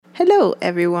Hello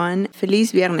everyone,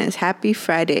 Feliz Viernes, happy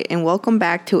Friday, and welcome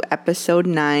back to episode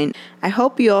 9. I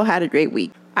hope you all had a great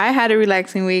week. I had a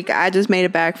relaxing week. I just made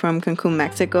it back from Cancun,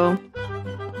 Mexico.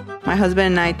 My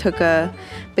husband and I took a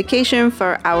vacation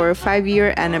for our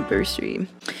 5-year anniversary.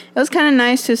 It was kind of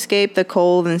nice to escape the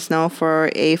cold and snow for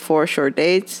 4 short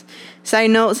days.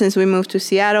 Side note, since we moved to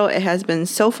Seattle, it has been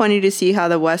so funny to see how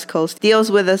the West Coast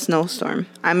deals with a snowstorm.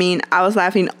 I mean, I was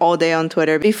laughing all day on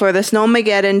Twitter before the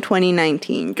Snowmageddon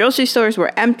 2019. Grocery stores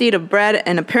were emptied of bread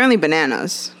and apparently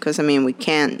bananas, because we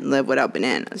can't live without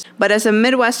bananas. But as a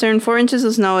Midwestern, 4 inches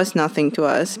of snow is nothing to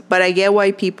us, but I get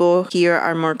why people here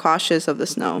are more cautious of the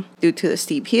snow, due to the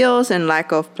steep hills and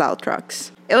lack of plow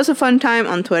trucks. It was a fun time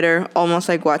on Twitter, almost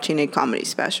like watching a comedy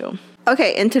special.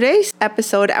 Okay, in today's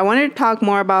episode, I wanted to talk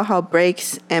more about how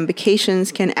breaks and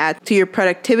vacations can add to your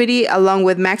productivity along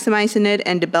with maximizing it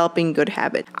and developing good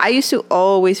habits. I used to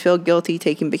always feel guilty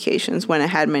taking vacations when I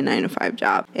had my 9-to-5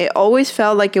 job. It always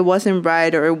felt like it wasn't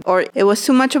right or it was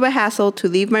too much of a hassle to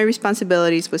leave my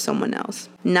responsibilities with someone else.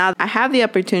 Now I have the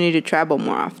opportunity to travel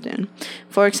more often.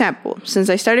 For example, since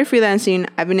I started freelancing,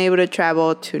 I've been able to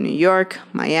travel to New York,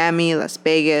 Miami, Las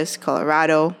Vegas,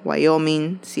 Colorado,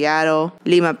 Wyoming, Seattle,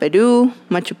 Lima, Peru,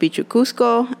 Machu Picchu,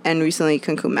 Cusco, and recently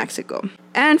Cancun, Mexico.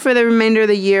 And for the remainder of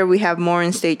the year, we have more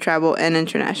in-state travel and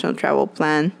international travel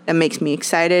planned. That makes me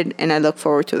excited, and I look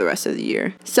forward to the rest of the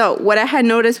year. So what I had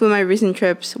noticed with my recent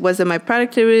trips was that my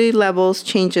productivity levels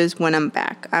changes when I'm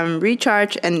back. I'm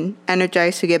recharged and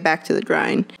energized to get back to the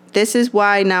grind. This is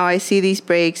why now I see these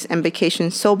breaks and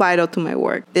vacations so vital to my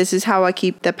work. This is how I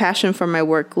keep the passion for my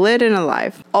work lit and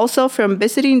alive. Also, from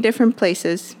visiting different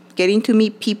places, getting to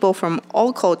meet people from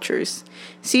all cultures,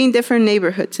 seeing different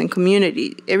neighborhoods and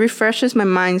communities, it refreshes my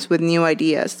minds with new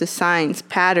ideas, designs,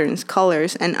 patterns,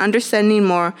 colors, and understanding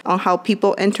more on how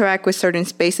people interact with certain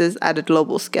spaces at a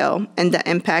global scale and the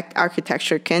impact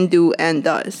architecture can do and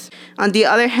does. On the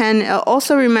other hand, it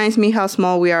also reminds me how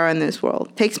small we are in this world.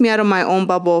 It takes me out of my own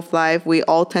bubble of life we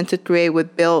all tend to create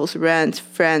with bills, rents,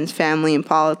 friends, family, and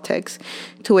politics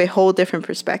to a whole different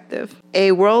perspective.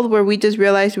 A world where we just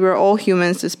realize we're all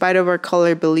humans despite of our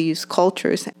color, beliefs,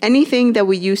 cultures, anything that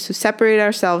we use to separate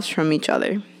ourselves from each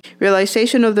other.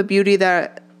 Realization of the beauty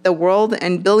that the world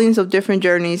and billions of different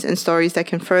journeys and stories that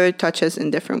can further touch us in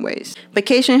different ways.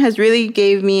 Vacation has really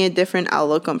gave me a different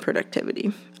outlook on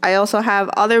productivity. I also have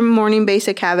other morning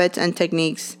basic habits and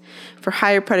techniques for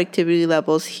higher productivity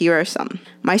levels. Here are some.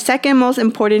 My second most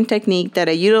important technique that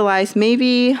I utilize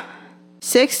maybe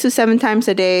 6 to 7 times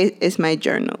a day is my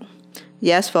journal.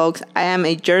 Yes, folks, I am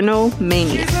a journal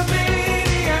maniac.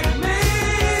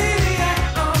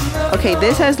 Okay,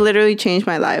 this has literally changed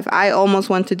my life. I almost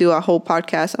want to do a whole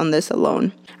podcast on this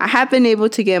alone. I have been able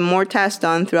to get more tasks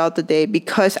done throughout the day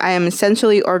because I am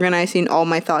essentially organizing all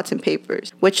my thoughts in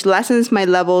papers, which lessens my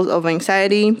levels of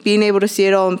anxiety. Being able to see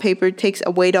it all in paper takes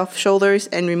a weight off shoulders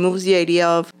and removes the idea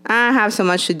of, I have so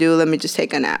much to do, let me just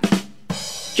take a nap.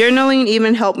 Journaling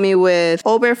even helped me with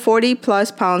over 40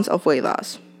 plus pounds of weight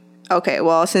loss. Okay,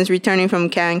 well, since returning from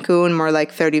Cancun, more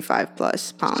like 35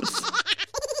 plus pounds.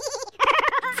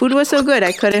 Food was so good,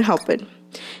 I couldn't help it.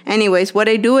 Anyways, what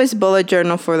I do is bullet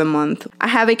journal for the month. I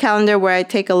have a calendar where I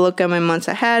take a look at my months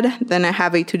ahead, then I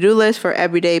have a to-do list for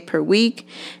every day per week,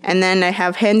 and then I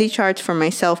have handy charts for my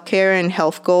self-care and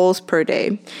health goals per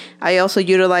day. I also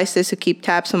utilize this to keep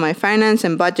tabs on my finance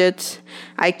and budgets.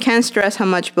 I can't stress how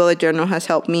much bullet journal has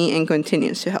helped me and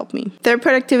continues to help me. Third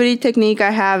productivity technique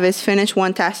I have is finish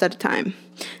one task at a time.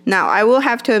 Now, I will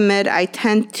have to admit I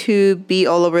tend to be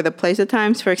all over the place at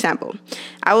times. For example,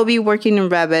 I will be working in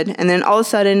Revit, and then all of a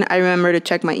sudden I remember to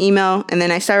check my email, and then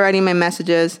I start writing my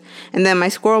messages, and then my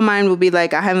squirrel mind will be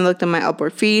like, I haven't looked at my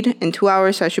upward feed in 2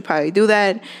 hours, so I should probably do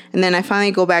that. And then I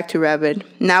finally go back to Revit.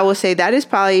 Now I will say that is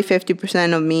probably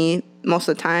 50% of me most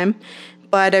of the time.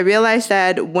 But I realized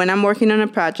that when I'm working on a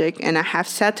project and I have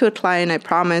said to a client, I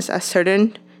promise a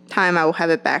certain time I will have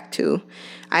it back to,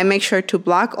 I make sure to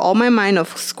block all my mind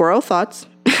of squirrel thoughts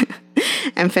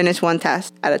and finish one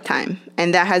task at a time.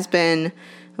 And that has been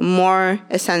more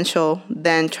essential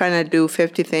than trying to do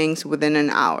 50 things within an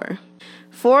hour.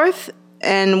 Fourth,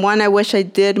 and one I wish I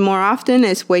did more often,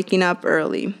 is waking up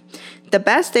early. The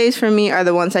best days for me are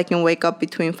the ones I can wake up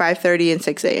between 5:30 and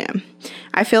 6 a.m.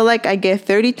 I feel like I get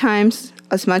 30 times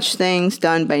as much things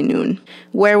done by noon.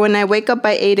 Where when I wake up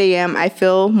by 8 a.m., I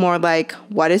feel more like,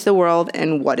 what is the world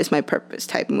and what is my purpose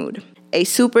type mood. A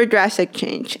super drastic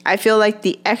change. I feel like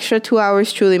the extra 2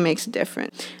 hours truly makes a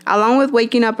difference. Along with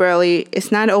waking up early,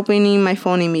 it's not opening my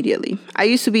phone immediately. I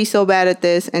used to be so bad at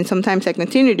this, and sometimes I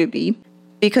continue to be,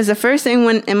 because the first thing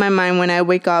in my mind when I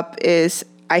wake up is,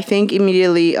 I think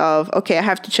immediately of, okay, I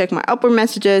have to check my upward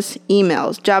messages,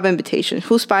 emails, job invitations,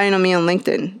 who's spying on me on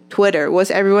LinkedIn, Twitter,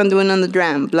 what's everyone doing on the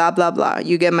gram, blah, blah, blah.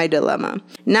 You get my dilemma.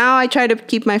 Now I try to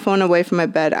keep my phone away from my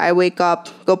bed. I wake up,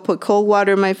 go put cold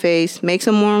water in my face, make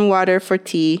some warm water for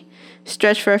tea,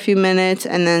 stretch for a few minutes,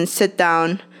 and then sit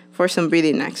down for some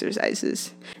breathing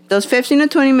exercises. Those 15 to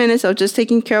 20 minutes of just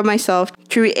taking care of myself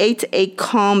creates a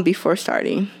calm before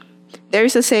starting.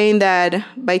 There's a saying that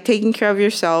by taking care of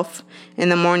yourself in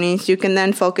the mornings, you can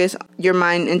then focus your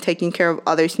mind in taking care of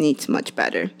others' needs much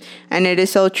better. And it is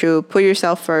so true. Put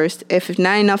yourself first. If it's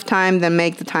not enough time, then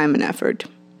make the time and effort.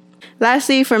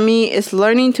 Lastly, for me, is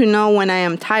learning to know when I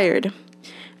am tired.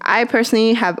 I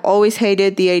personally have always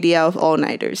hated the idea of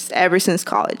all-nighters ever since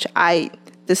college. I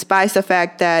despise the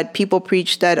fact that people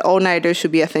preach that all-nighters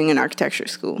should be a thing in architecture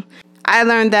school. I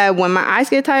learned that when my eyes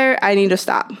get tired, I need to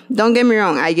stop. Don't get me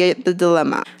wrong, I get the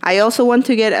dilemma. I also want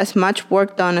to get as much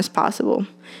work done as possible.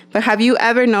 But have you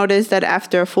ever noticed that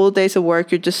after a full day's of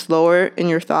work, you're just slower in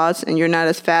your thoughts and you're not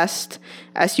as fast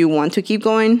as you want to keep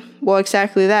going? Well,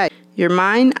 exactly that. Your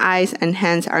mind, eyes, and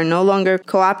hands are no longer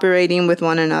cooperating with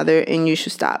one another, and you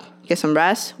should stop. Get some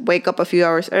rest, wake up a few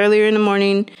hours earlier in the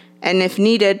morning, and if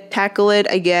needed, tackle it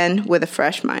again with a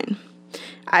fresh mind.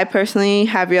 I personally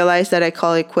have realized that I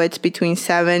call it quits between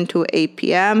 7 to 8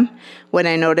 p.m. when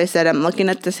I notice that I'm looking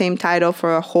at the same title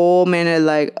for a whole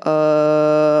minute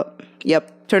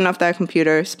turn off that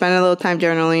computer, spend a little time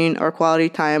journaling or quality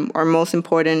time, or most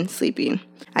important, sleeping.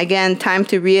 Again, time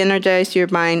to re-energize your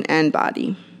mind and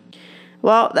body.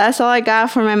 Well, that's all I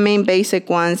got for my main basic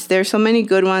ones. There's so many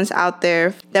good ones out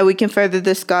there that we can further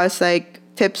discuss, like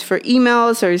tips for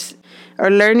emails or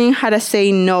learning how to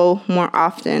say no more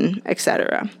often,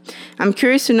 etc. I'm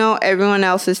curious to know everyone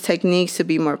else's techniques to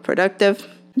be more productive.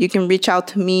 You can reach out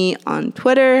to me on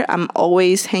Twitter. I'm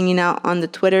always hanging out on the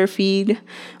Twitter feed,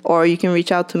 or you can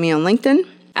reach out to me on LinkedIn.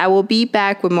 I will be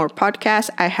back with more podcasts.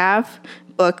 I have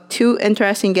booked 2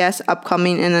 interesting guests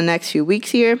upcoming in the next few weeks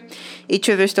here. Each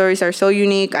of their stories are so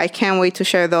unique. I can't wait to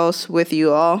share those with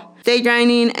you all. Stay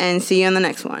grinding and see you on the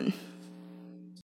next one.